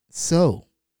So,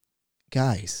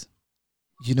 guys,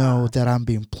 you know that I've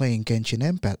been playing Genshin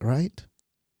Impact, right?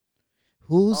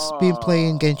 Who's been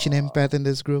playing Genshin Uh, Impact in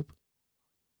this group?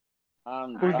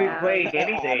 Who's been yeah. playing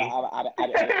anything? Who's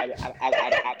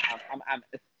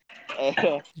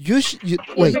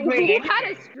Wait. been playing He had a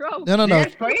anything? stroke. No, no, You no.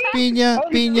 guys playing? Pina,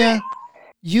 Holy Pina,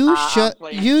 shit! I'm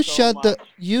playing so much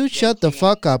you shut the Genshin.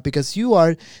 fuck up because you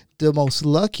are the most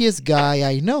luckiest guy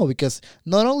I know because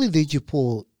not only did you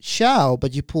pull Shao,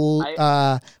 but you pull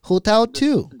I Hu Tao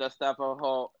too. the stuff of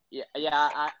whole yeah.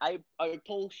 I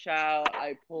pull shout.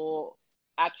 I pull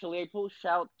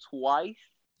shout twice.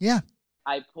 Yeah.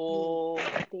 I You pull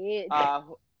did.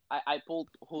 I pulled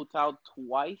Hotel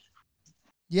twice.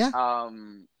 Yeah.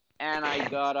 And I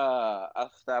got a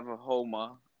staff of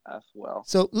Homa as well.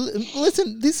 So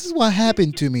listen, this is what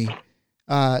happened to me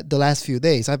the last few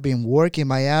days. I've been working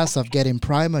my ass off getting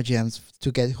Primogems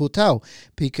to get Hu Tao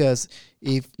because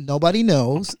if nobody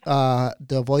knows,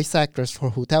 the voice actress for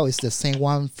Hu Tao is the same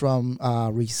one from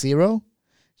ReZero.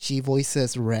 She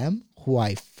voices Rem, who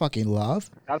I fucking love.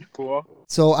 That's cool.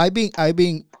 So I've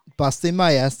been busting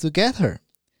my ass to get her.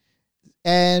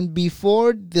 And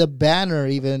before the banner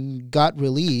even got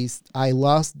released, I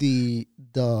lost the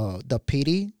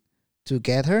pity to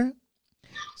get her.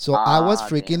 So I was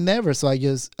freaking Damn. nervous. So I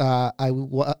just I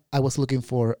was looking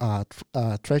for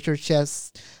treasure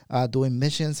chests, doing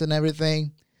missions and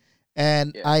everything,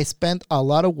 and Yeah. I spent a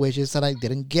lot of wishes and I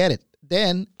didn't get it.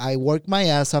 Then I worked my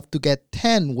ass off to get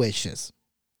 10 wishes,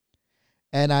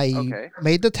 and I Okay.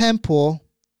 made the temple.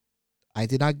 I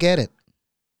did not get it,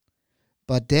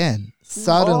 but then Oh,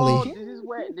 suddenly, Yikes.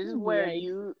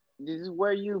 this is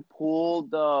where you pull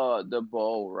the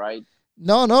bow, right?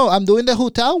 no, I'm doing the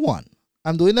hotel one.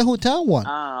 I'm doing the hotel one,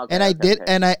 and Okay, I okay, did,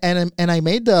 okay. and I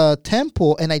made the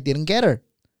temple, and I didn't get her.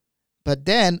 But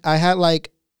then I had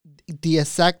like the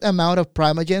exact amount of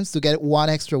primogems to get one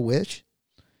extra wish,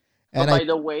 But and by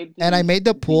the way, I made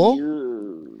the do pull.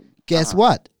 you Guess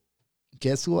what?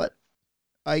 Guess what?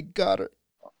 I got her.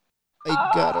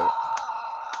 I got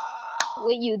her.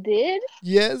 What you did?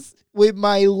 Yes, with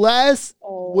my last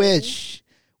Oh. wish,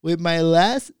 with my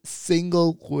last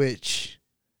single wish,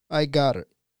 I got her.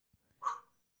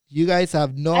 You guys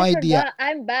have no I idea. forgot.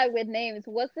 I'm bad with names.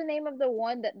 What's the name of the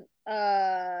one that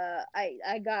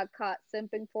I got caught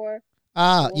simping for? The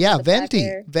one Yeah, with the black Venti,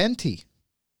 hair. Venti.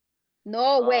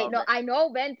 No, wait, no, But I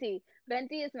know Venti.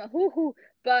 Venti is my hoo hoo,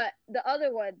 but the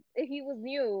other one, he was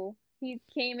new. He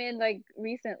came in like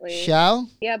recently. Shao.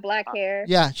 He had black hair.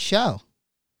 Yeah, Shao.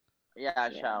 yeah,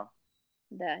 Yeah. Shao.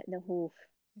 That the hoof.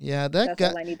 Yeah, that That's guy.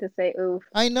 all I need to say. Oof.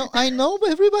 I know, but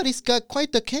everybody's got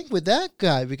quite the kink with that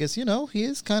guy because he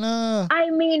is kind of. I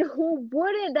mean, who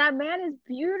wouldn't? That man is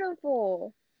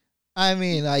beautiful. I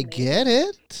mean, I get Amazing.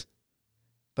 it,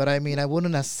 but I mean, I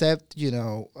wouldn't accept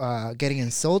getting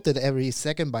insulted every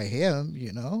second by him.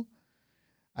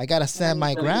 I gotta I stand mean,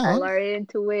 my some people ground. are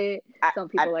into it. Some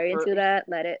At people are into first, that.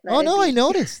 Let Oh it no, I be.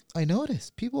 noticed. I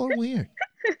noticed. People are weird.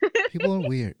 People are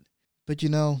weird. But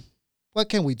what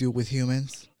can we do with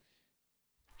humans?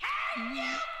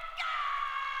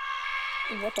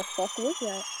 What the fuck was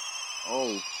that?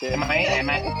 oh shit. I'm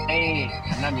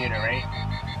not muted, right?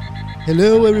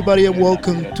 Hello, everybody, and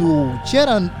welcome to yet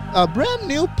a brand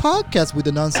new podcast with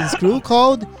the Nonsense Crew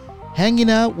called Hanging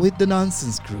Out with the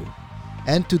Nonsense Crew.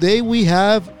 And today we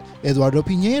have Eduardo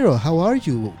Pinheiro. How are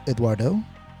you, Eduardo?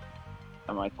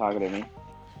 Am I talking to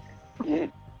me?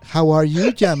 How are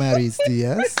you, Jamaris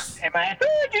Diaz? Am I?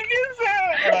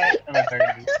 Am I talking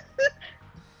to you?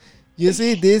 You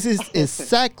see, this is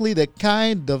exactly the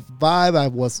kind of vibe I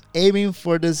was aiming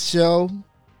for this show.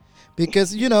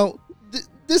 Because,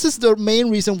 this is the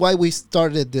main reason why we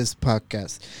started this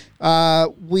podcast.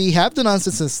 We have the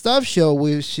Nonsense and Stuff show,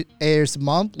 which airs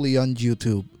monthly on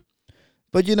YouTube.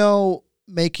 But,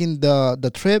 making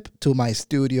the trip to my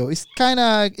studio is kind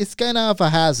of a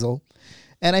hassle.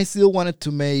 And I still wanted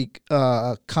to make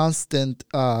constant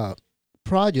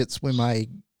projects with my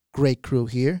great crew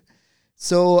here.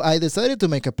 So I decided to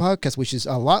make a podcast, which is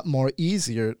a lot more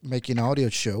easier making audio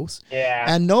shows, Yeah.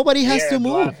 and nobody has to There's a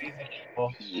lot move. of easy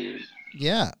people.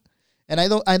 Yeah, and I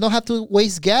don't have to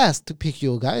waste gas to pick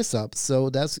you guys up, so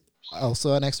that's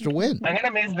also an extra win. I'm gonna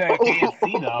miss the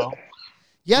KFC though.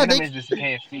 Yeah, I'm gonna miss this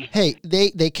KFC. hey,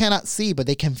 they cannot see, but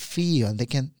they can feel, and they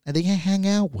can hang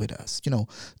out with us.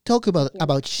 Talk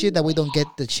about shit that we don't get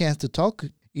the chance to talk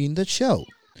in the show.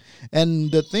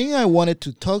 And the thing I wanted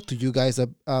to talk to you guys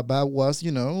about was,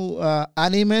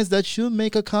 animes that should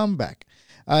make a comeback.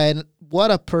 And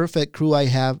what a perfect crew I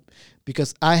have,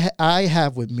 because I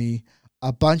have with me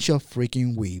a bunch of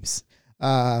freaking weebs.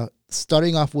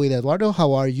 Starting off with Eduardo.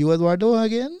 How are you, Eduardo,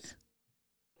 again?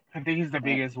 I think he's the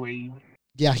biggest wave.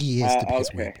 Yeah, he is the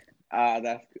biggest Okay. weeb.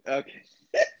 That's okay.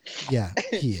 Yeah,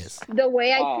 he is. The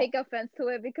way I Oh. take offense to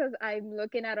it because I'm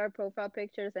looking at our profile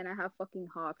pictures and I have fucking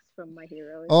hawks from My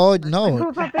Hero. Oh That's my no,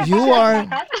 profile picture. you are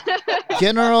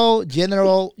general.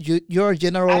 You're a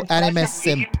general I'm such anime a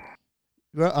simp. weeb.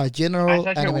 You're a I'm general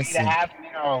such a anime weeb to simp.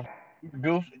 have,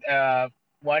 Goof.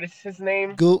 What is his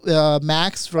name?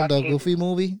 Max from the Fucking Goofy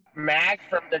movie. Max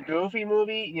from the Goofy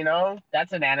movie.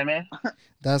 That's an anime.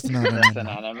 That's not an That's an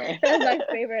anime. anime. That's my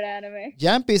favorite anime.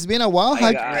 Yampy, it's been a while.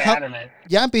 My That's God. an anime.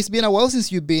 Yampy, it's been a while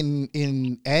since you've been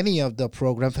in any of the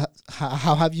programs.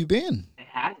 How have you been? It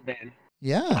has been.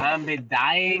 Yeah. I've been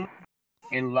dying,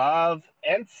 in love,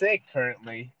 and sick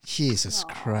currently. Jesus Aw.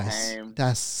 Christ. Same. That I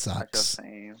feel sucks.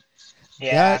 same.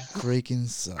 Yeah. That freaking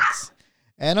sucks.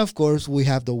 And of course, we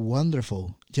have the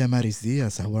wonderful Jamaris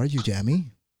Diaz. How are you,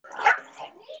 Jamie?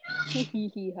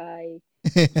 Hi.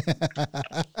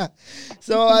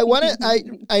 So I wanted,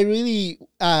 I really,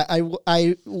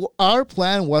 our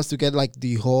plan was to get like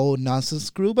the whole nonsense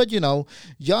crew, but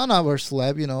John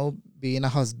overslept, being a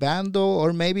husbando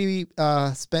or maybe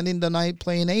spending the night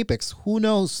playing Apex. Who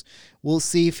knows? We'll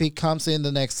see if he comes in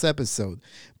the next episode.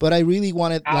 But I really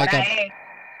wanted like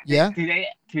yeah.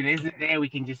 Today's the day we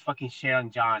can just fucking shit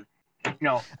on John.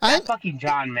 No, I- that fucking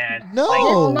John, man. No.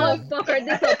 Motherfucker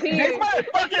This disappeared.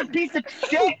 motherfucking piece of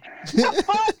shit. The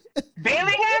fuck?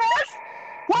 Bailing at us?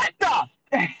 What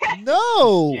the?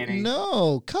 No, Kidding.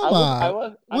 no, come I on.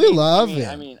 was, We love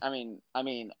him. I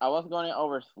mean, I was going to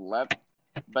overslept,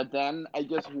 but then I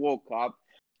just woke up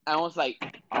and I was like,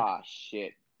 ah,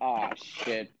 shit,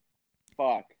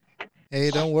 fuck. Hey,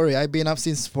 don't worry. I've been up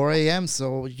since 4 a.m.,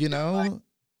 so,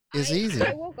 it's easy.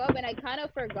 I woke up and I kind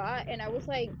of forgot, and I was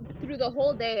like, through the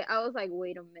whole day, I was like,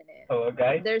 wait a minute. Hello,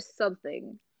 guys. There's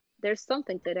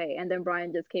something today. And then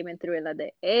Brian just came in through and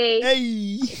like, hey,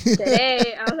 Hey!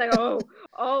 today. I was like,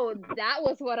 oh, that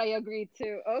was what I agreed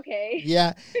to. Okay.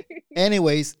 Yeah.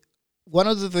 Anyways, one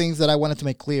of the things that I wanted to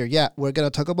make clear, yeah, we're going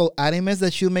to talk about animes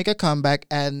that should make a comeback,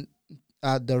 and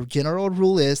the general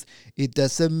rule is it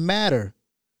doesn't matter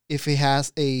if it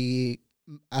has a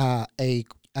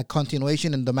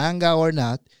continuation in the manga or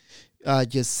not.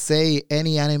 Just say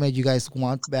any anime you guys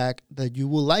want back that you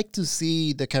would like to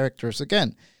see the characters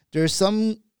again. There's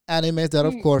some animes that,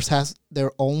 of course, has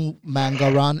their own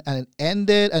manga run and it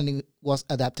ended and it was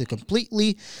adapted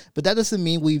completely, but that doesn't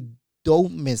mean we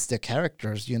don't miss the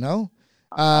characters,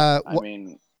 I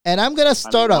mean, and I'm gonna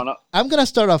start one off. I'm gonna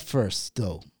start off first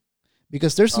though,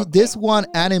 because there's Okay. this one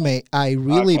anime I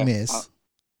really Okay. miss,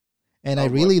 and I Oh,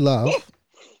 boy. really love,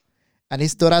 and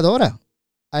it's Toradora.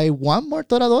 I want more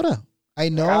Toradora. I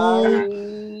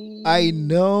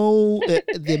know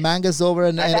the manga's over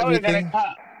and I thought we were everything.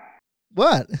 gonna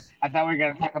What? I thought we were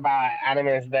gonna talk about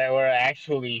animes that were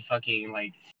actually fucking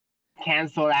like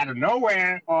canceled out of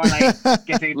nowhere, or like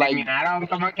que se Like- terminaron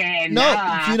como que en No,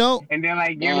 nada. And they're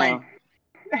like, you're yeah. like,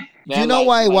 You know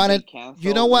why I they wanted- canceled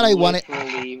you know what I wanted-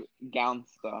 literally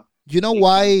Gangsta. You know They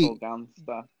why? canceled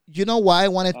Gangsta. You know why I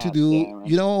wanted to God do. damn it.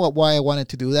 You know why I wanted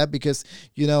to do that, because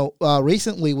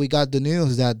recently we got the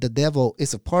news that the devil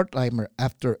is a part timer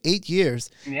after 8 years.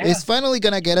 yeah. It's finally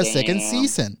gonna get a second Damn.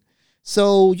 season. So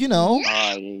Oh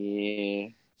yeah.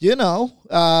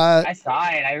 I saw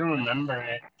it. I don't remember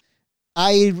it.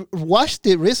 I watched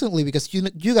it recently because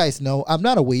you guys know I'm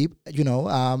not a weeb.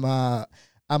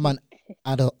 I'm an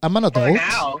adult. I'm an For adult.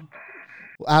 now.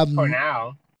 For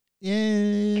now.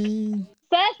 Yeah.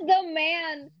 Says the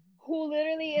man who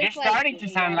literally is You're like, starting "Give to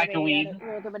me sound like a anime weeb."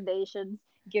 Recommendations.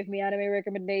 Give me anime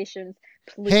recommendations,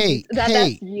 please. Hey,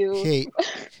 That's you. hey.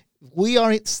 We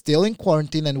are still in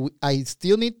quarantine, and I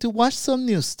still need to watch some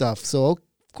new stuff. So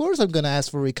of course I'm gonna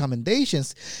ask for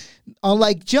recommendations.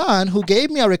 Unlike John, who gave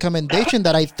me a recommendation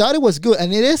that I thought it was good,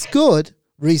 and it is good.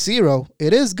 ReZero,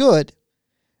 it is good,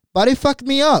 but it fucked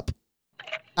me up.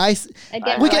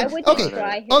 Again, We why can- would okay, you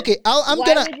try him? Okay, why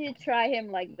would you try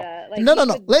him like that? Like, No. he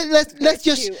could Let's hurt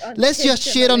just you let's just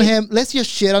shit on unintentionally. him. Let's just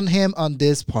shit on him on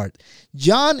this part.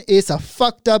 John is a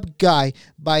fucked up guy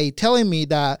by telling me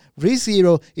that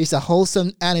ReZero is a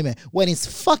wholesome anime when it's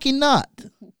fucking not.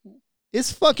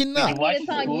 It's fucking Did not. you watch It's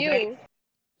on School you. Days?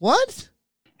 What?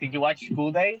 Did you watch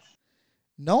School Days?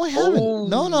 No, I haven't. Oh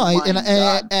No. my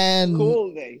God. And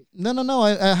Cool day. no.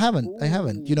 I haven't. I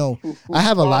haven't. I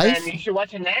have a Oh, life. then you should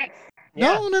watch it next.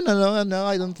 No.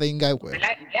 I don't think I will.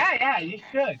 Yeah, you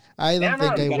should. I don't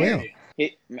think I I'm will.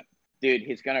 Dude,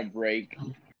 he's gonna break.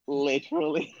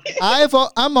 Literally.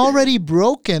 I'm already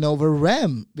broken over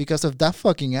Rem because of that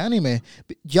fucking anime.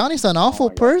 John is an awful Oh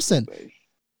my God, person. Cool Days.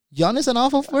 John is an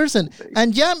awful person.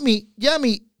 And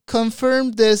Yami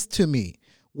confirmed this to me.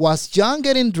 Was John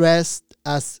getting dressed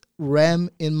as Rem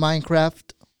in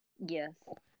Minecraft? Yes.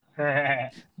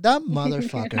 That I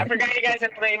motherfucker. forgot you guys are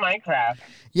playing Minecraft.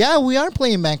 Yeah, we are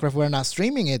playing Minecraft. We're not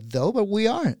streaming it though, but we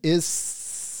are.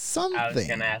 It's I was something.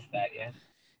 gonna ask that. Yeah.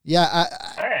 Yeah,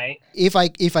 All right. if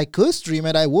I could stream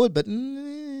it, I would, but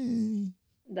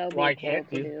That would Why be cool can't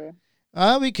to you? do.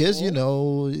 because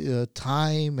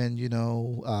time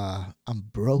and I'm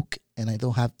broke and I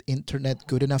don't have internet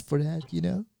good enough for that.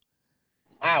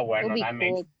 Ah, It well, would no, be that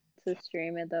makes. cool to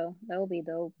stream it though. That would be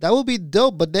dope. That would be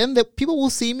dope. But then the people will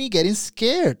see me getting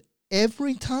scared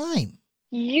every time.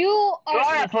 You You're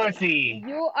are a pussy.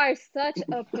 You are such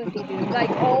a pussy, dude. Like,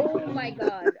 oh my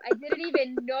god. I didn't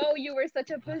even know you were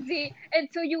such a pussy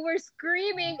until you were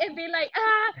screaming and being like,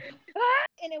 ah, ah.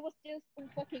 And it was just a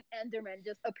fucking Enderman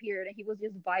just appeared and he was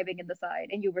just vibing in the side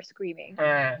and you were screaming.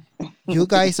 You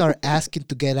guys are asking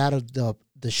to get out of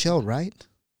the show, right?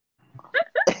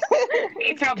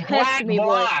 It's a Test black me, boy.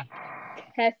 block.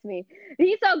 Test me.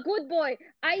 He's a good boy.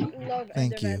 I love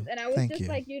Thank Endermans. you. And I was Thank just you.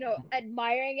 like,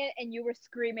 admiring it and you were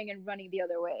screaming and running the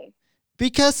other way.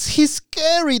 Because he's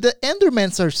scary. The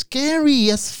Endermans are scary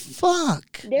as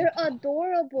fuck. They're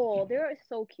adorable. They're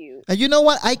so cute. And you know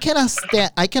what? I cannot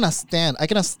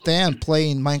stand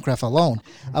playing Minecraft alone.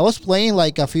 I was playing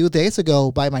like a few days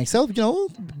ago by myself,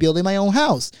 building my own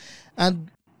house. And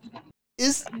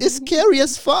it's scary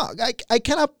as fuck. I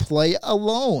cannot play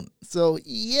alone. So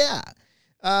yeah.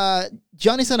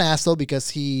 Johnny's an asshole because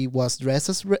he was dressed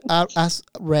as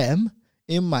Rem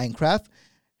in Minecraft,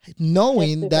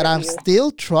 knowing that I'm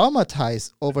still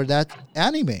traumatized over that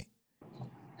anime.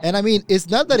 And I mean, it's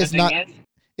not that it's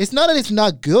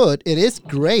not good. It is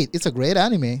great. It's a great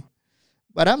anime.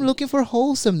 But I'm looking for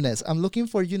wholesomeness. I'm looking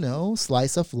for,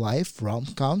 slice of life,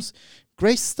 rom-coms,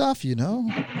 great stuff,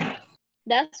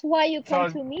 That's why you come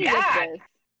So, to me yeah. with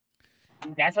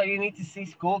this. That's why you need to see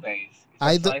School Days. It's a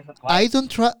I slice of life.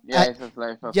 don't trust. Yeah, it's a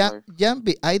slice of Yeah, life.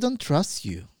 Yambi, I don't trust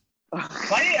you.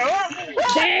 What are you?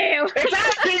 Damn! It's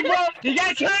us, people. You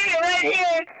guys heard it right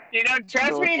here. You don't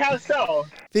trust me? How so?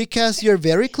 Because you're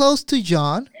very close to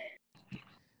John.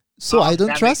 So Oh, I don't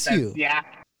that trust makes you. sense. Yeah,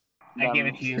 I give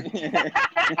it to you.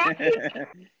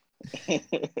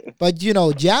 But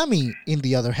Jamie, in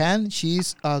the other hand,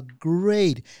 she's a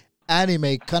great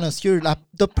anime connoisseur, like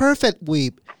the perfect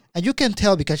weeb. And you can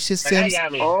tell because she sims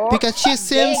Oh,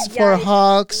 for guys,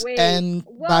 Hawks wait. and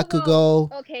Whoa,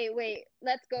 Bakugo. Okay, wait.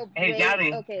 Let's go. Hey, wait,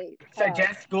 Johnny. Okay. pause.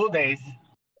 Suggest School Days.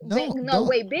 No.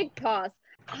 Wait. Big pause.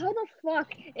 How the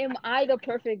fuck am I the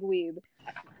perfect weeb?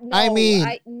 No, I mean,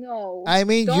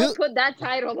 don't put that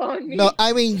title on me. No,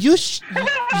 I mean you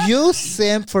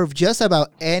sim for just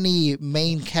about any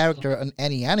main character on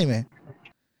any anime.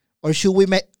 Or should we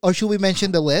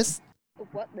mention the list?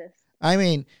 What list? I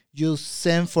mean, you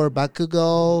sim for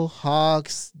Bakugo,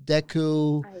 Hawks,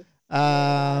 Deku,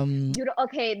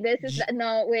 Okay, this is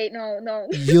no.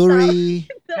 Yuri,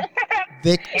 They're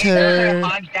Victor.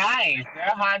 hot guys.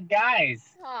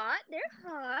 They're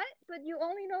hot, but you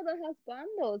only know the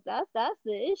husbandos. That's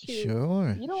the issue.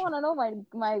 Sure. You don't want to know my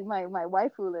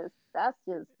waifu list. That's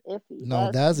just iffy. No,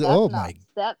 that's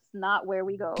not where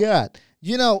we go. God.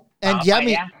 And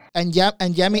Yami yeah. and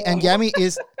Yami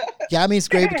is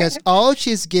great because all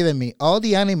she's given me, all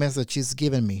the animes that she's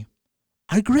given me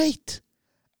are great.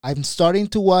 I'm starting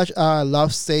to watch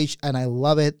Love Stage and I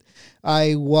love it.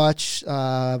 I watched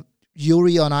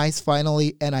Yuri on Ice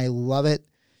finally and I love it.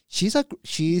 She's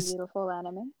Beautiful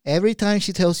anime. Every time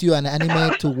she tells you an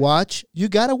anime to watch, you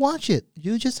gotta watch it.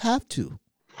 You just have to.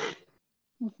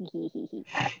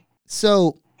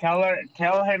 So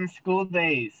tell him School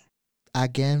Days.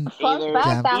 again, Fun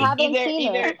fact, I haven't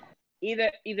seen it.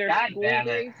 Either God School damn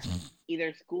it. Days,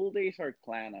 either School Days or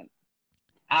Planet.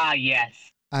 Ah, yes.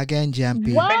 again,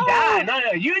 Jampy. What? But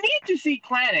no. You need to see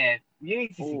Planet. You need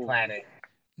to see Ooh. Planet.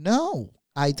 No,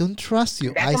 I don't trust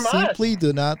you. That's I a must. simply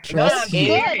do not trust No,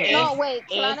 you. it- Good. No, wait.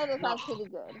 It's Planet is not- actually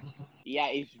good. Yeah,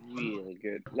 it's really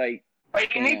good. Like,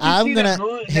 But you need to I'm see gonna-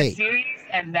 the hey. series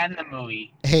and then the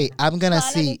movie. Hey, I'm gonna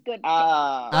Planet see. is good.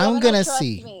 I'm Don't gonna trust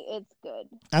see. Me. It's good.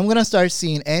 I'm gonna start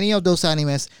seeing any of those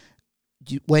animes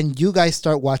when you guys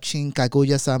start watching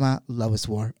Kaguya-sama Love is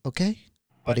War. Okay,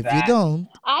 but What's if that? you don't,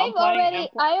 I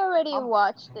already I'm-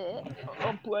 watched it.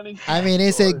 I'm planning. I mean,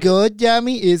 is it good,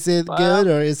 Yami? Is it Well- good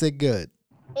or is it good?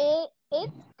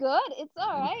 It's good. It's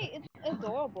alright. It's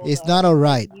adorable. It's though. not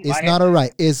alright. It's not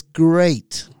alright. It's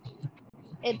great.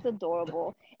 It's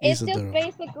adorable. It's It's just adorable.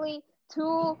 basically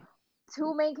two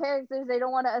main characters. They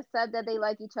don't want to accept that they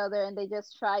like each other, and they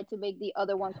just try to make the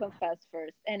other one confess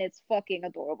first. And it's fucking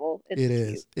adorable. It's It cute.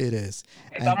 is. It is.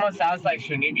 It And- almost sounds like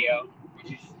Shunibyo,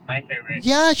 which is My favorite.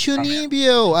 Yeah,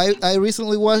 Chunibyo. I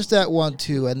recently watched that one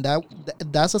too, and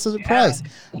that's a Yeah. surprise.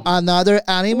 Another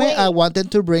anime I Wait,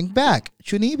 wanted to bring back,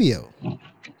 Chunibyo.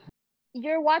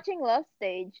 you're watching Love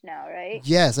Stage now, right?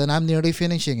 Yes, and I'm nearly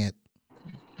finishing it.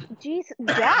 Jeez,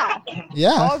 yeah,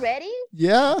 Yeah, already?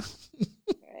 yeah,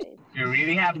 Right. You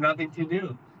really have nothing to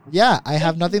do. yeah. I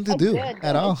have It's nothing to it's do good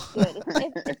at though. all. It's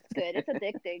good. It's good. It's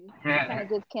addicting. You kind of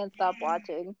just can't stop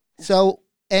watching. So,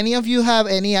 any of you have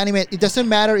any anime? It doesn't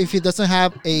matter if it doesn't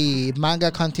have a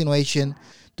manga continuation.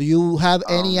 Do you have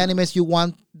any Um, animes you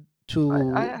want I to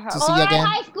have. All see right, again?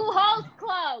 High School Host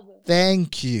Club.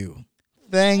 Thank you,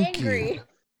 thank you. Angry.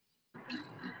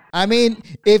 I mean,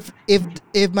 if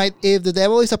the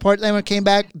devil is a part timer came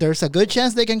back, there's a good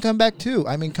chance they can come back too.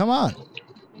 I mean, come on.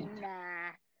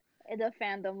 Nah, the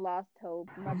fandom lost hope,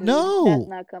 my boo. That's No,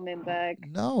 not coming back.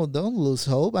 no, don't lose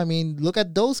hope. I mean, look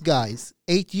at those guys.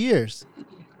 8 years,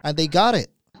 and they got it.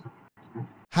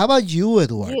 How about you, You,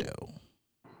 Eduardo?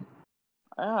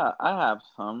 I have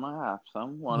some. I have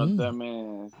some. One of Mm. them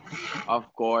is, of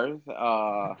course,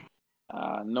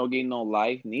 No Game No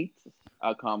Life needs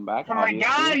a comeback, Oh my god,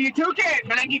 obviously. you took it!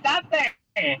 Me la quitaste!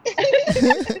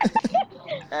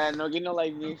 And No Game No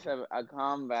Life needs a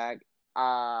comeback.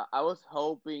 I was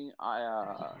hoping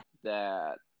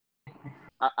that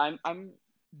I'm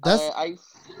That's I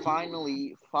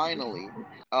finally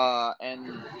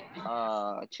and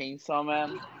Chainsaw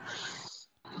Man sure.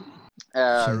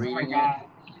 Oh my reading it, god.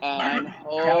 and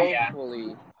Hell yeah.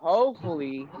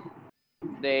 hopefully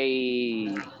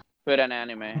they put an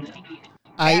anime.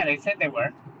 I Yeah, they said they were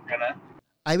gonna.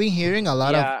 I've been hearing a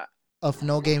lot Yeah, of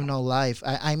No Game No Life.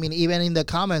 I mean, even in the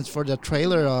comments for the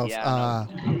trailer of yeah,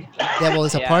 no, Devil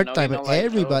is a yeah, part No Game timer, No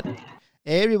Life. So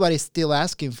everybody's still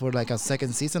asking for like a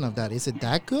second season of that. Is it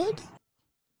that good?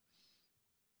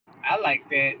 I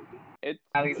liked it. it's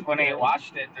At least when I good.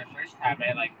 watched it the first time,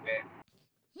 I liked it.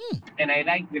 Hmm. And I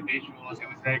liked the visuals. It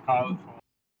was very colorful,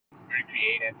 very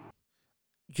creative.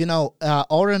 You know,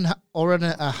 Oran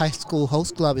High School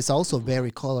Host Club is also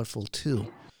very colorful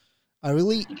too. I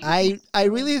really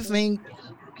think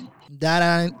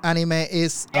that anime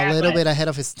is a Yeah, little but bit ahead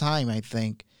of its time. I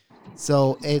think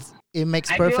so. It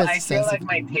makes perfect I feel sense. like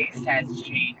my taste has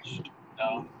changed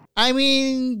though. I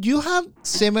mean, you have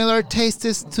similar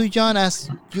tastes to John as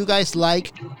you guys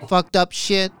like fucked up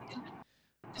shit.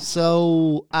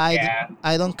 So Yeah.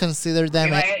 I don't consider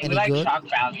them We any like good. shock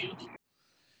value.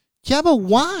 Yeah, but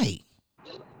why?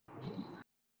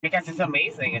 Because it's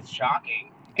amazing, it's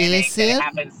shocking. And Is it it?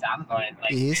 happens somewhere. Like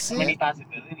there's Is so many it?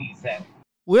 possibilities that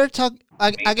We're talking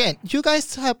again. amazing. You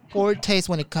guys have poor taste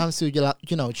when it comes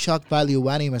to shock value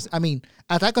animes. I mean,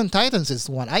 Attack on Titans is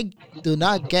one. I do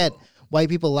not get why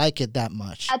people like it that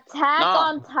much. Attack No,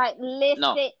 on Titan.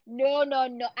 no, Listen,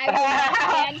 no. I will not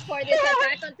stand for this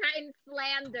Attack on Titan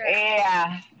slander.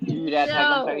 Yeah. dude, Attack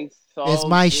on Titan No. is so It's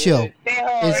my good. show.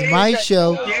 It's my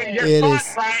show. You're It fucked,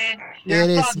 is. Brian. You're It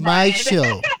is fucked, my Brian.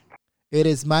 show. It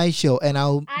is my show, and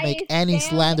I'll make I any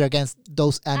stand. slander against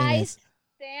those I animes.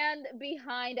 stand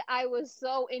behind. I was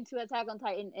so into Attack on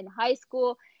Titan in high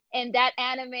school, and that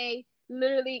anime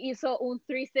literally hizo un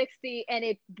 360, and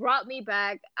it brought me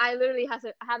back. I literally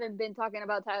haven't been talking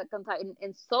about Attack on Titan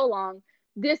in so long.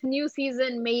 This new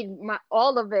season made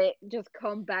all of it just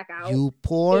come back out. You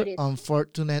poor It is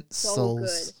unfortunate so good.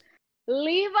 souls.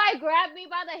 Levi grabbed me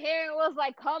by the hair and was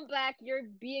like, "Come back! You're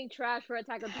being trash for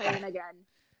Attack on Titan again."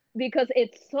 Because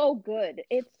it's so good.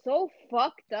 It's so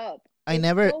fucked up. I It's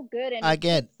never so good, and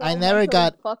again. it's so I never mentally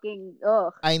got. fucking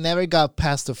ugh. I never got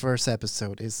past the first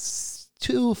episode. It's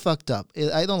too fucked up.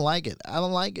 I don't like it. I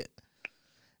don't like it,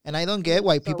 and I don't get It's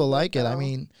why so people good like it. though.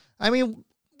 I mean,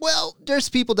 well, there's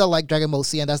people that like Dragon Ball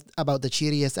Z, and that's about the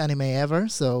cheatiest anime ever.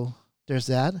 So there's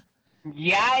that.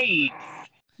 Yikes.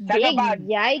 Talk Big about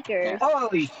yikers.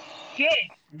 holy shit.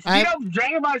 I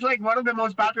Dragon Ball is like one of the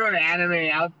most popular anime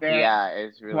out there. Yeah,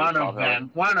 it's really One of popular.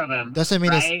 them. One of them. doesn't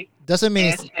mean right? doesn't mean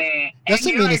it's And doesn't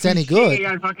you're mean like it's any good. shitting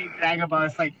on fucking Dragon Ball.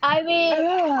 It's like I mean,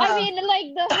 like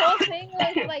the whole thing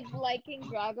with like liking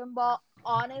Dragon Ball.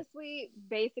 Honestly,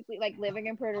 basically, like living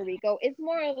in Puerto Rico, it's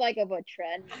more like of a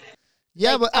trend.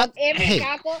 Yeah, Like, but every hey,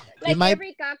 caco, it might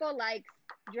every caco likes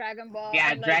Dragon Ball.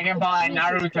 Yeah, and, like, Dragon Ball and Jesus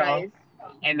Naruto. Christ.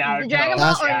 and The Naruto. Dragon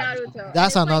Ball That's- or yeah. Naruto.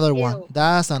 that's And it's another like, one. ew.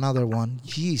 That's another one.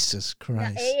 Jesus Yeah,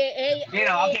 Christ. You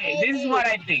know, okay, this is what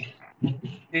I think.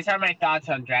 These are my thoughts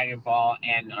on Dragon Ball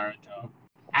and Naruto.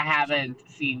 I haven't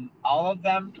seen all of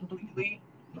them completely,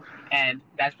 and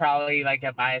that's probably like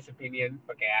a biased opinion.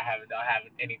 Okay, I don't have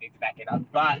anything to back it up,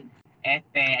 but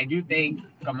I do think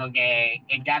como que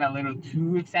it got a little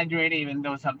too exaggerated, even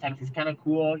though sometimes it's kind of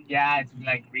cool. Yeah, it's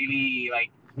like really like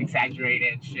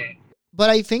exaggerated and shit. but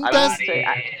I think I that's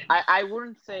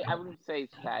wouldn't say I wouldn't say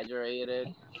exaggerated.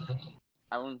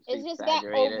 I wouldn't say It's just got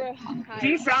exaggerated.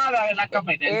 Sí overhyped. sabe la It's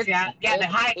competencia. Yeah, the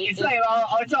hype. It's it, like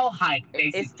it's all hype,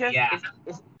 it's basically. just Yeah.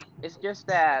 it's just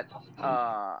that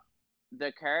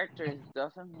the characters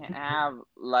doesn't have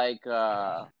like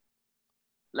a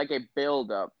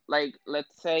build up. Like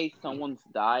let's say someone's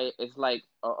died, it's like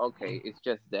okay, it's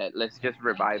just dead. Let's just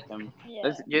revive him. Yeah.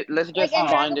 Let's Like just in Oh,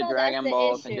 find Dragon the Ball, that's Dragon the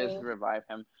Balls and just issue. revive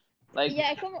him. Like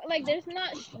Yeah, come like there's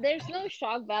no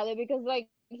shock value because like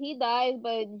he dies,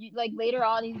 but like later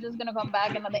on he's just gonna come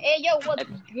back and like, hey yo, what's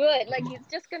ex- good? Like he's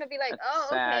just gonna be like, oh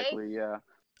okay. exactly, yeah.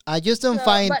 I just don't So,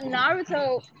 find but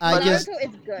Naruto, I But just Naruto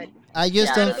is good. I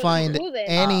just yeah, don't that's Naruto true. find Shippuden,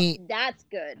 Uh, any that's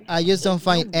good. I just if don't you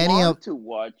find any of want to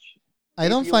watch, I if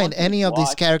don't you find want to any of these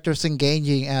watch, characters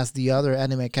engaging as the other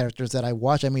anime characters that I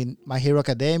watch. I mean, My Hero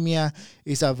Academia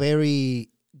is a very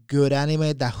good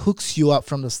anime that hooks you up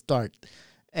from the start.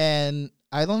 And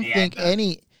yeah, it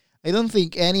does. I don't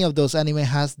think any of those anime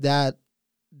has that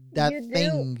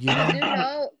thing, you You know? do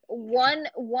know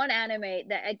one anime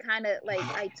that I kind of like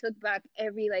I took back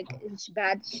every like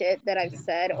bad shit that I've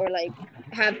said or like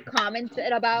have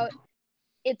commented about.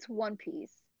 It's One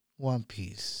Piece. One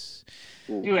Piece.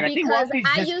 ooh, Dude, I think One Because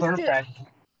Piece is just perfect.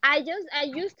 I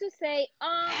used to say,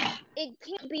 it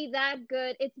can't be that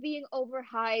good. It's being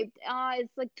overhyped.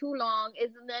 It's like too long.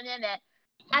 It's nah, nah, nah.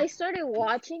 I started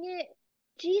watching it.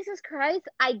 Jesus Christ,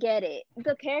 I get it.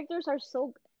 The characters are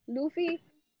so Luffy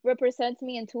represents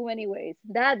me in too many ways.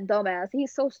 That dumbass,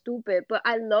 he's so stupid, but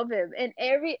I love him. And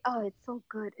it's so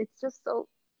good. It's just so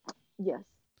yes,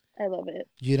 I love it.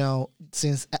 You know,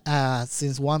 since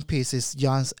One Piece is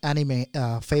John's anime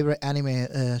favorite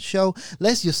anime show,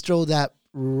 let's just throw that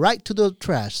right to the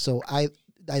trash. So I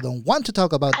don't want to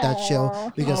talk about that show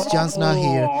Aww. because John's not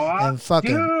here Oh, and fuck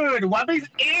him. dude, One Piece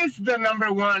is the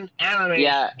number one anime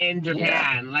yeah, in yeah,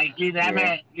 Japan. Like,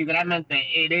 yeah. literalmente,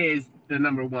 it is the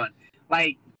number one.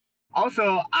 Like,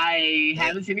 also, I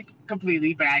haven't seen it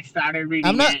completely, but I started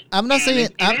reading it, I'm not and saying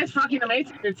it is fucking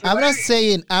amazing. It's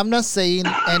hilarious. I'm not saying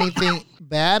anything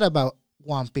bad about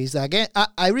One Piece. Again,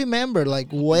 I remember like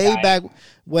way Yeah, back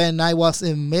when I was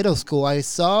in middle school, I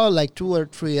saw like 2 or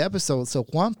 3 episodes of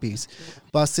One Piece.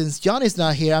 But since John is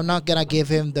not here, I'm not gonna give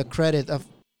him the credit of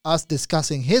us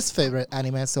discussing his favorite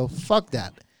anime. So fuck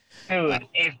that. dude,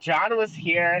 if John was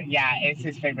here, yeah, it's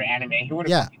his favorite anime. He would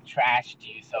have Yeah. fucking trashed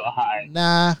you so hard.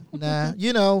 Nah.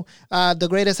 You know, the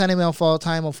greatest anime of all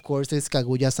time, of course, is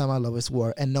Kaguya-sama Love is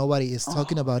War, and nobody is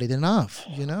talking about it enough.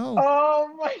 You know, Oh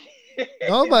my!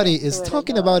 nobody is Swear to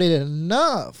talking God. about it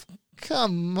enough.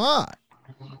 Come on.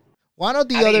 One or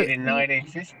the I didn't other, even know it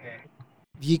existed.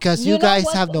 because You you know guys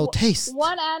what's have no taste.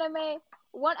 one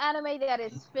anime that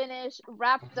is finished,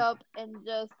 wrapped up, and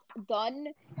just done.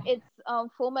 It's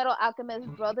Full Metal Alchemist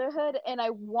Brotherhood, and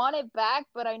I want it back,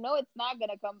 but I know it's not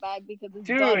gonna come back because it's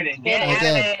done. Dude, It's that finished.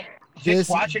 Again, anime, this just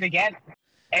watch it again.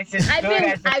 It's as good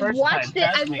as the I've first watched time. it.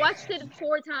 Trust I've me. watched it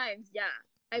 4 times. Yeah,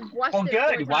 I've watched Well, it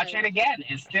 4 good. Watch it times, again.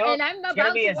 It's still and I'm it's gonna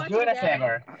about be to as watch good it as again.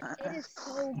 ever. It is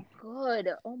so good.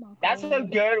 Oh my That's so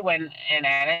god. good when an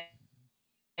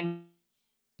anime.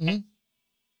 Mhm.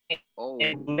 Oh,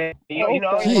 You Okay. you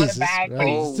want it Jesus back, but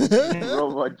Christ.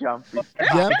 Robot Jumpy,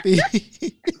 Jumpy.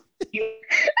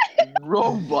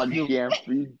 Robot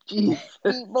Jumpy, Jesus,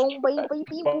 Beep boom beep beep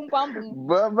beep boom bam boom.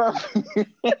 Bubba.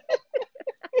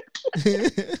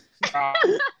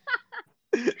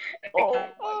 Oh,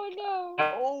 Oh no.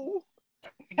 oh.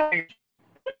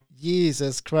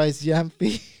 Jesus Christ,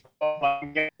 Jumpy.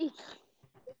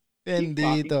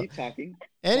 Bendito. Keep talking.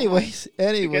 Anyways, You can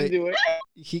anyway, do it.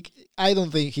 I don't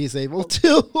think he's able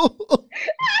to.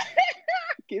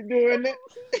 Keep doing it.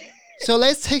 So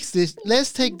let's take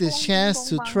this chance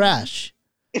to trash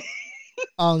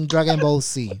on Dragon Ball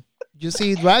Z. You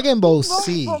see, Dragon Ball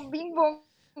Z, Bing boom bing boom.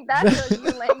 That's a new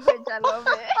language. I love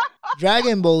it.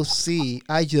 Dragon Ball Z.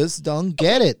 I just don't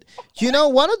get it. You know,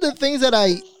 one of the things that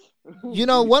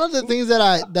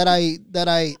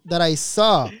I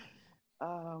saw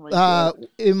Oh my God.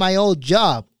 in my old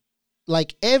job,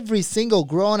 like every single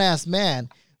grown ass man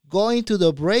going to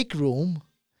the break room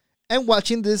and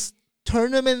watching this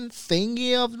tournament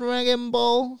thingy of Dragon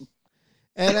Ball,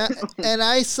 and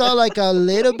I saw like a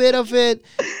little bit of it,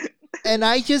 and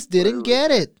I just didn't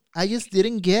get it.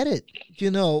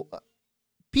 You know,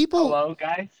 people. Hello,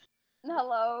 guys.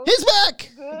 Hello. He's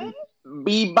back. Good.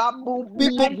 Beep bop boop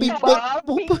Beep, boop, beep, boop,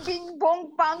 Bing boop. bing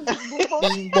bong bang boom boom.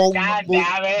 Bing, bong, God boom.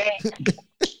 damn it.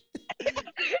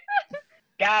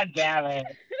 God damn it.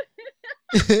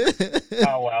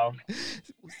 Oh well.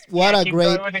 What a Keep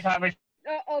great, going with the conversation.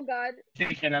 Oh god.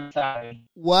 I'm sorry.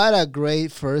 what a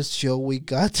great first show we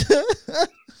got.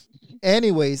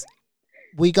 Anyways,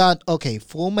 we got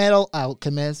Full Metal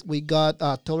Alchemist. We got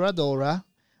Toradora.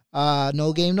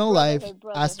 No Game No Life.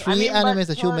 Brotherhood, As brotherhood. I three mean, but animes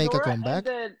that should make a Toradora comeback.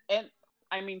 ended, and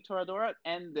I mean Toradora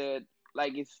ended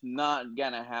like it's not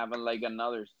gonna have like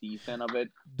another season of it.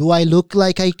 Do I look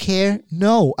like I care?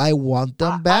 No, I want I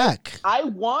them back. I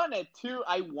wanted to.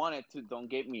 I wanted to. Don't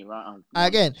get me wrong. I wanted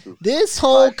Again, to. this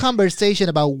whole But conversation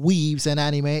about weaves and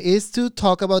anime is to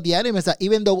talk about the animes that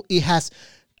even though it has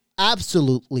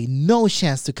absolutely no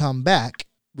chance to come back,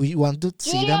 we want to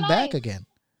see Yuri them on back Ice. again.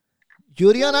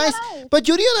 Yuri Yuri on on Ice, Ice. but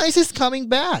Yuri on Ice is coming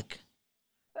back.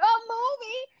 A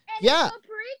movie, and Yeah. it's a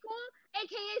prequel,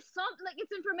 aka something like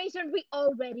it's information we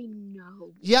already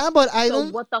know. Yeah, but I So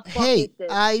don't. what the fuck Hey, is this?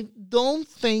 I don't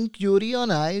think Yuri on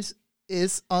Ice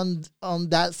is on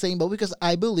that same boat because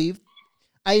I believe.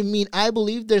 I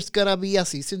believe there's gonna be a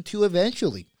season 2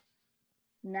 eventually.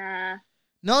 Nah.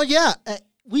 No, yeah,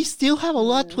 we still have a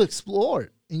lot Mm. to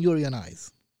explore in Yuri on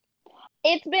Ice.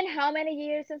 It's been how many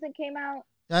years since it came out?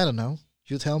 I don't know.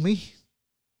 You tell me.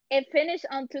 It finished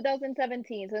on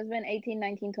 2017, so it's been 18,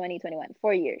 19, 20, 21.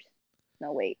 4 years.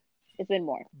 No, wait. It's been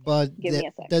more. But Give me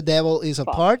a sec. the devil is a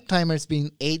Fuck. part timer. It's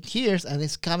been 8 years and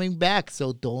it's coming back.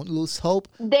 So don't lose hope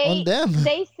on They them.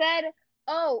 they said,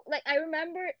 oh, like I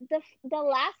remember the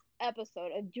last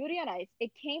episode of Judy on Ice.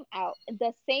 It came out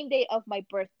the same day of my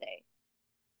birthday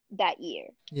that year.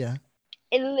 Yeah.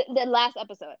 The last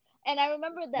episode, and I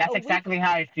remember that That's a week- exactly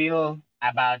how I feel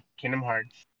about Kingdom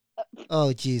Hearts.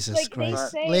 Oh Jesus like they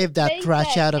Christ! say, Leave that they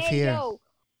trash said, out of hey, here. yo,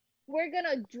 we're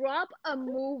gonna drop a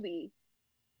movie,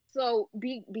 so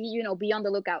be be on the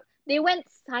lookout. They went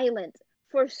silent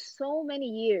for so many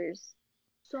years,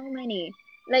 so many,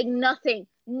 like nothing,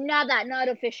 nada, not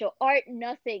official art,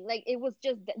 nothing. Like it was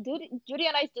just Judy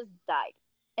and Ice just died,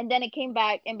 and then it came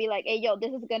back and be like, hey, yo,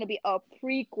 this is gonna be a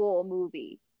prequel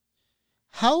movie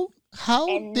How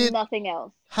and did nothing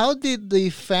else. how did the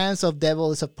fans of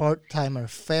Devil is a Part Timer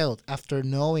felt after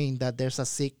knowing that there's a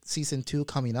season 2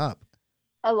 coming up?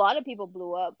 A lot of people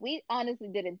blew up. We honestly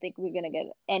didn't think we were gonna get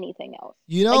anything else.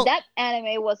 You know, Like that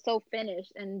anime was so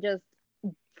finished and just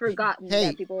forgotten Hey,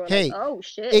 that people were hey, like, "Oh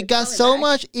shit!" it got it's so coming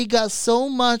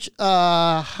back." much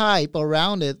hype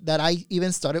around it that I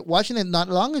even started watching it not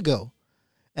long ago.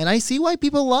 And I see why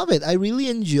people love it. I really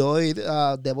enjoyed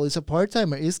Devil is a Part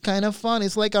Timer. It's kind of fun.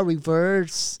 It's like a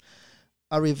reverse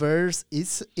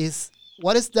is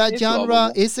what is that It's genre?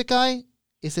 lovable. Isekai?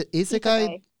 Is it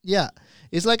Isekai? Yeah.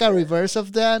 It's like a reverse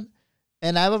of that.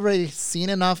 And I've already seen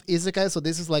enough Isekai, so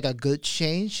this is like a good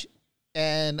change.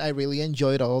 And I really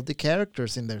enjoyed all of the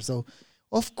characters in there. So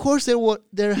of course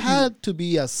there had to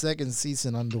be a second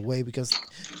season on the way because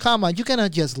come on, you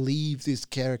cannot just leave these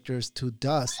characters to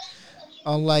dust.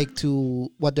 Unlike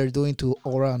to what they're doing to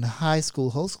Oran High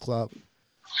School Host Club,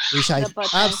 which I The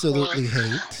potential. absolutely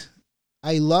hate.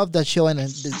 I love that show, and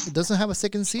it doesn't have a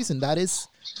second season. That is,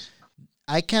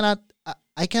 I cannot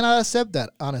accept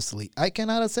that. Honestly, I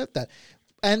cannot accept that.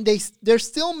 And they're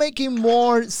still making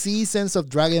more seasons of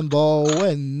Dragon Ball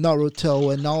and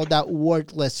Naruto and all that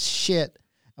worthless shit.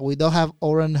 And we don't have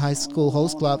Oran High School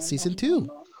Host Club season 2.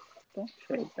 Don't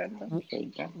say that. Don't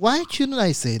say that. Why shouldn't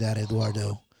I say that,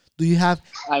 Eduardo? Do you have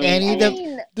I any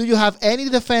mean, do you have any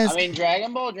defense? I mean,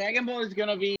 Dragon Ball is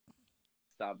gonna be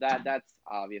stuff. That's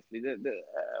obviously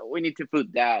we need to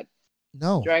put that.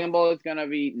 No. Dragon Ball is gonna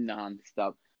be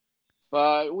non-stop.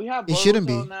 But we have It shouldn't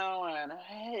Boruto be. now, and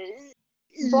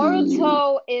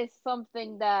Boruto is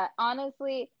something that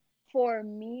honestly, for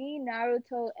me,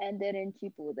 Naruto ended in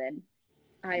Shippuden.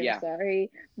 I'm Yeah.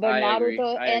 sorry, but I agree,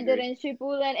 Naruto I ended agree. in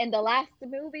Shippuden, and the last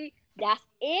movie, that's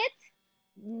it.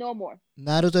 No more.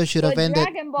 Naruto should have But ended.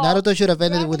 Dragon Ball- Naruto should have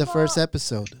ended Dragon with the first Ball-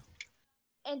 episode.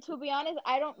 And to be honest,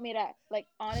 I don't mira. Like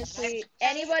honestly,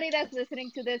 anybody that's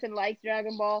listening to this and likes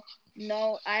Dragon Ball,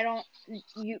 no, I don't.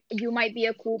 You might be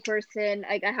a cool person.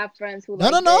 Like I have friends who No,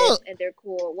 like no, no. this and they're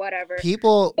cool, whatever.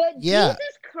 People, But yeah.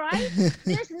 Jesus Christ,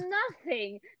 there's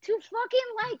nothing to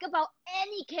fucking like about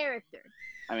any character.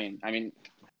 I mean,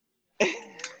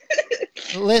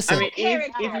 Listen, I mean,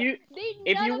 if Character. you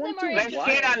They, if none you of want them are to Let's watch-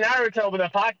 get on Naruto with a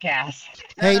podcast.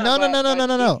 hey, no, but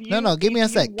if you- no. Give me a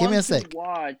if you sec. Give me a want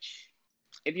to sec.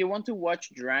 If you want to watch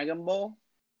Dragon Ball,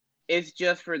 it's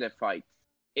just for the fights.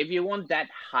 If you want that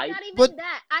hype, Not even But-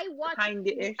 that. I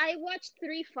Kinda-ish. watched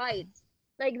 3 fights.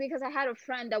 Like because I had a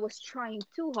friend that was trying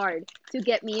too hard to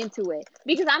get me into it.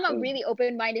 Because I'm a Oh. really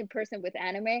open-minded person with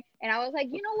anime, and I was like,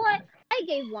 you know what? I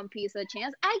gave One Piece a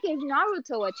chance. I gave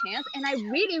Naruto a chance, and I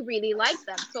really, really liked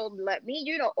them. So let me,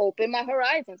 open my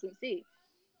horizons and see.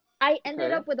 I ended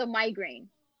Okay. up with a migraine.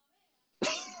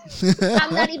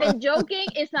 I'm not even joking.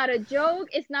 It's not a joke.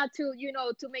 It's not to,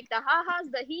 to make the ha-has,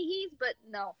 the hee-hees, but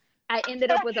no. I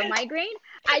ended up with a migraine.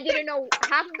 I didn't know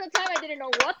half of the time. I didn't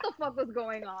know what the fuck was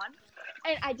going on,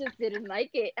 and I just didn't like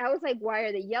it. I was like, why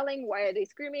are they yelling? Why are they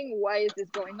screaming? Why is this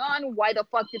going on? Why the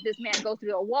fuck did this man go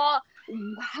through the wall?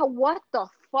 What the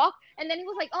fuck? And then he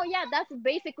was like, oh yeah, that's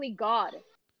basically God.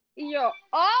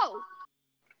 Oh,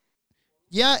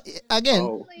 Yeah, again,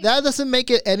 Oh. that doesn't make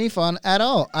it any fun at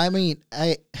all. I mean,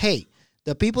 hey,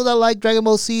 the people that like Dragon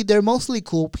Ball Z, they're mostly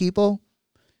cool people,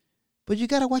 but you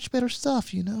gotta watch better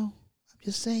stuff, you know? I'm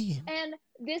just saying. and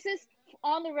this is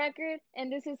on the record,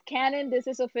 and this is canon. This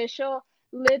is official.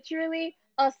 Literally,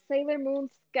 a Sailor Moon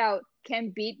scout can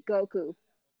beat Goku.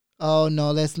 Oh, no,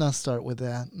 let's not start with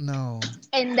that. No.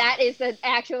 And that is an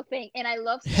actual thing. And I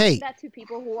love saying Hey, that to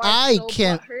people who are I so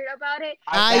can butthurt about it.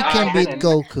 I How's can that beat canon?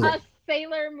 Goku. A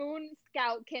Sailor Moon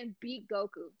scout can beat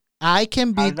Goku. I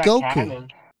can How's beat that Goku. canon?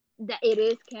 That it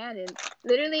is canon.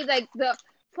 Literally, like the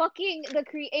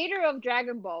creator of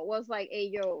Dragon Ball was like,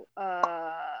 hey yo,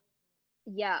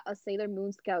 yeah, a Sailor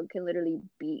Moon scout can literally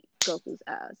beat Goku's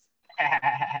ass.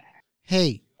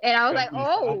 Hey, And I was like, Goku's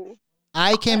oh.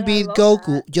 I can And I beat love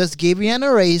Goku. that. Just give me an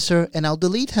eraser and I'll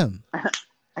delete him.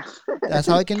 That's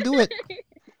how I can do it.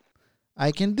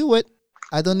 I can do it.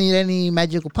 I don't need any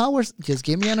magical powers. Just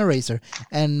give me an eraser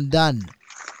and done.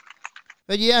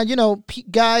 But yeah, you know,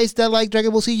 guys that like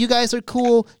Dragon Ball Z, you guys are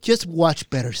cool. Just watch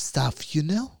better stuff, you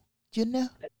know? You know?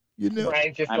 You know?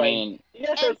 Brian's just I like, mean,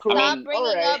 yes, And cool. stop bringing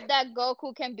Alright. up that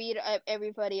Goku can beat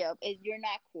everybody up. You're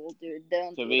not cool, dude.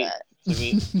 Don't to do be that.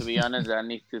 to be honest, that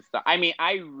needs to stop. I mean,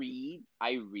 I read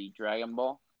Dragon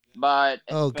Ball, but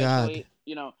Oh, God. especially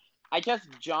I just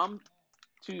jumped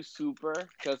to Super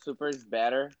because Super is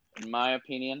better in my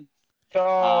opinion.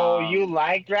 So you Um,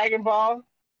 like Dragon Ball?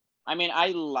 I mean, I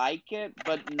like it,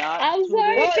 but not I'm to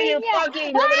sorry, the. Oh, you Pena.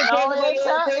 fucking nobody cares No, about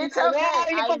your opinion. it's okay. Oh,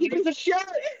 you fucking piece of shit.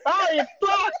 Oh, you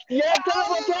fuck. You're a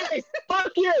terrible place.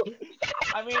 Fuck you.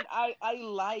 I mean, I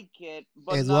like it,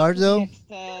 but not to the Eduardo,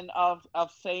 extent of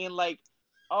saying like,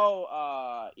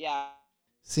 oh, yeah.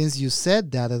 since you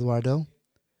said that, Eduardo,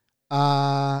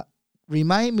 uh,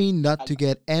 remind me not to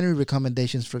get any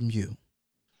recommendations from you.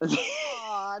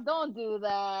 Aw, don't do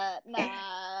that. Nah.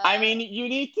 I mean, you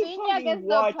need to Pena fucking gets the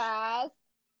watch. pass.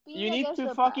 You Pena need gets to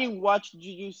the fucking pass. watch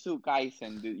Jujutsu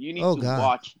Kaisen, dude. You need Oh, to God.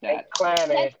 watch that.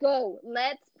 Let's go.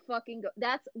 Let's fucking go.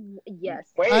 That's yes.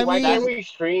 Wait, I why can't mean, we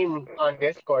stream on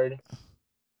Discord?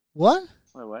 what?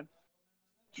 Wait, what?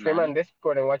 Stream Nani? on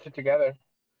Discord and watch it together.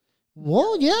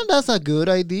 Well, yeah, that's a good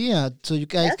idea. So you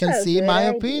guys That's can a see good my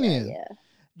idea, opinion. yeah.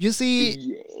 You see,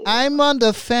 Yeah. I'm on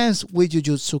the fence with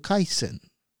Jujutsu Kaisen.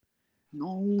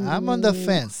 No. I'm on the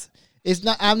fence. It's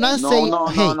not. I'm not No, saying. no,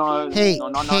 Hey, no, no, hey, no,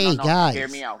 no, no, no, hey, no. guys. Hear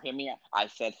me out. Hear me out. I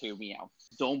said, hear me out.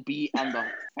 Don't be on the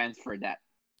fence for that.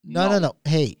 No.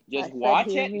 Hey, I Just said watch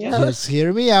hear it. me Just out. just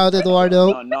hear me out, no,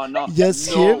 Eduardo. no.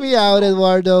 Just No, hear me out, no,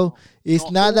 Eduardo. It's no,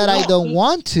 not that I no. don't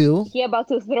want to. He about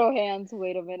to throw hands.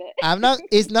 Wait a minute. I'm not.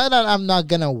 It's not that I'm not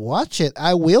gonna watch it.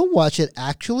 I will watch it.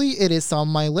 Actually, it is on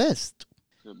my list.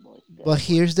 Good boy. But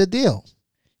here's the deal.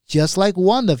 Just like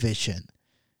WandaVision,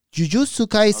 Jujutsu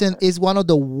Kaisen Okay. is one of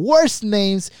the worst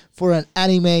names for an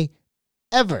anime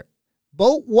ever.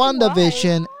 Both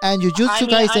WandaVision and Jujutsu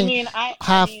Kaisen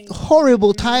have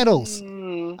horrible titles.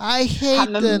 I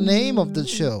hate the name of the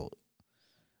show.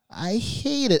 I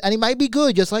hate it. And it might be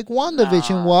good, just like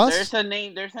WandaVision was. There's a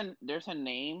name. There's a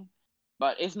name,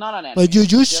 but it's not an anime. But It's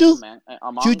just Jujutsu?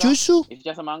 a manga. Jujutsu? It's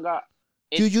just a manga.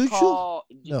 It's Jujutsu? called.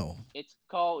 No. It's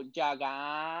called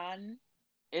Jagan.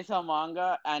 It's a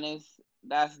manga, and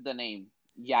that's the name.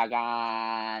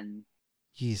 Jagan.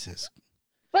 Jesus.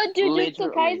 But Jujutsu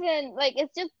Literally. Kaisen, like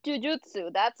it's just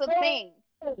Jujutsu. That's a thing.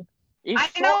 It's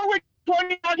I know which one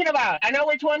you're talking about. I know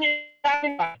which one you're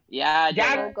talking about. Yeah,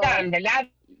 Jagan, go. the last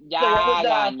Jagan.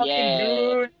 the fucking Yeah.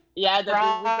 dude. Yeah, the dude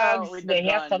Frogs, with they the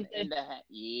have gun something. in the hand.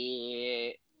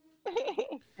 Yeah.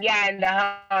 Yeah, and the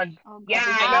hound. Oh, God, Yeah,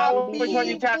 this I is know Bobby. which one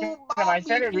you're talking about. I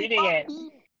started reading it.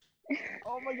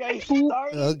 Oh my god, it's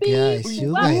starting. Oh, guys,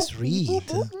 you guys read.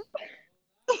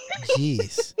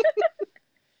 Jeez.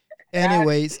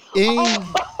 Anyways, in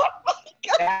Oh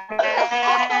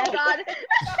Oh God.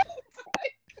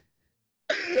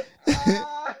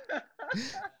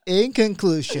 in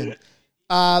conclusion,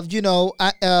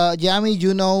 Yami,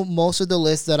 you know most of the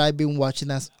lists that I've been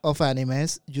watching of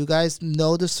animes. You guys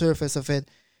know the surface of it.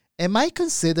 Am I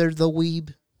considered the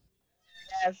weeb?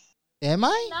 Yes. Am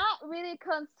I? Not really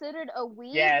considered a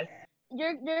weeb. Yes.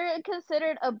 You're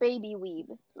considered a baby weeb.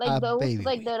 A Like those baby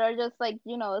like weeb. that are just like,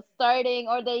 starting,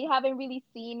 or they haven't really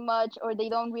seen much, or they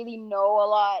don't really know a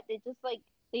lot. They just like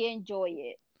they enjoy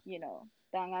it,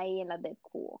 Están ahí en la de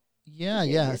cool. Yeah,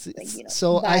 They're yeah. just, like,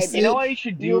 So I vibing. see. You know what you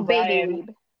should do, You baby Brian?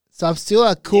 weeb. So I'm still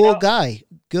a cool guy.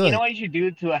 Good. You know what you should do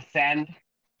to ascend?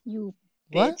 You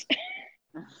What?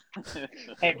 bitch.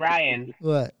 Hey, Brian.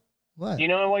 What? What? You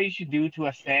know what you should do to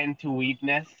ascend to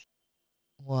weakness?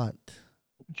 What?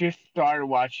 Just start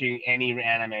watching any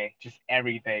anime. Just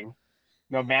everything.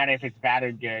 No matter if it's bad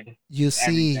or good. You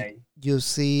see,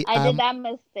 Everything. I did that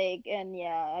mistake, and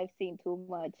yeah, I've seen too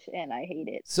much, and I hate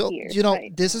it. So here.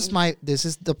 this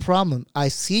is the problem. I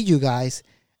see you guys,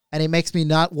 and it makes me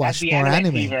not watch more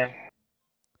anime. Fever.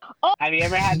 Oh. Have you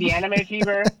ever had the anime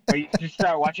fever, where you just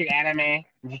start watching anime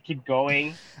and just keep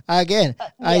going? Again,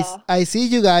 yeah. I see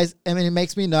you guys, and it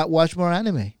makes me not watch more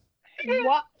anime.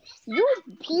 What? You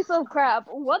piece of crap.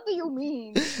 What do you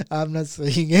mean? I'm not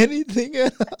saying anything.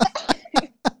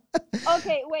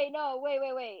 Okay, wait.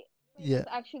 Yeah. It's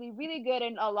actually really good,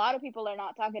 and a lot of people are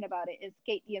not talking about it. It's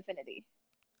Skate the Infinity.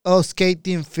 Oh, Skate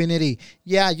the Infinity.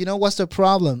 Yeah, you know what's the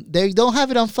problem? They don't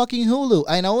have it on fucking Hulu.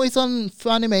 I know it's on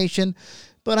Funimation,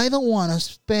 but I don't want to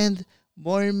spend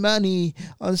more money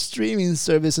on streaming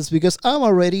services because I'm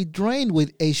already drained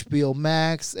with HBO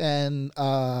Max and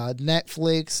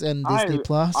Netflix and Disney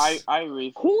Plus.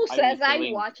 Who says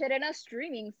I watch it in a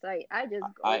streaming site? I just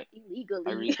go illegally.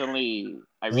 I recently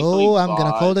I'm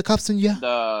gonna call the cops on you.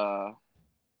 I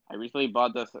recently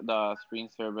bought the stream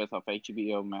service of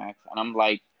HBO Max, and I'm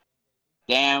like,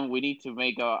 damn, we need to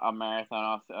make a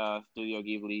marathon of Studio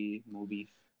Ghibli movies.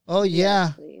 Oh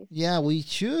yeah, Yes, yeah, we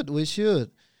should.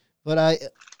 But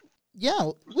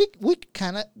we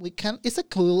can. It's a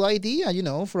cool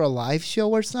idea, for a live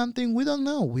show or something. We don't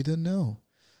know,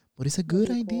 but it's a good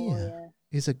idea. Yeah.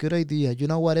 It's a good idea. You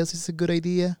know what else is a good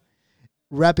idea?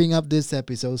 Wrapping up this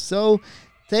episode. So,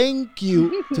 thank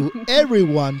you to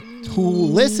everyone who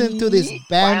listened to this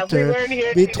banter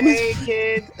between.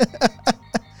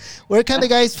 Where can the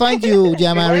guys find you,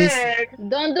 Yamaris?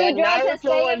 Don't do drugs and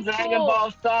stay in Dragon school.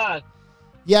 Ball sucks.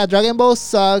 Yeah, Dragon Ball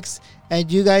sucks,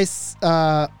 and you guys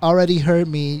already heard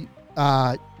me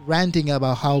ranting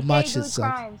about how much it sucks.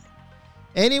 Crimes.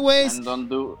 Anyways, And don't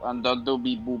do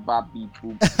beep boop bop beep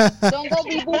boop. Don't go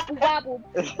be boop boop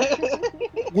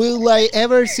boop. will I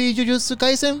ever see Jujutsu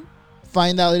Kaisen?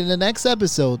 Find out in the next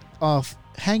episode of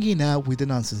Hanging Out with the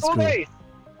Nonsense Crew. Always.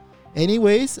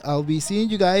 Anyways, I'll be seeing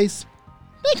you guys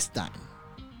next time.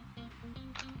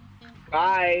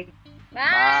 Bye. Bye.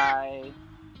 Bye.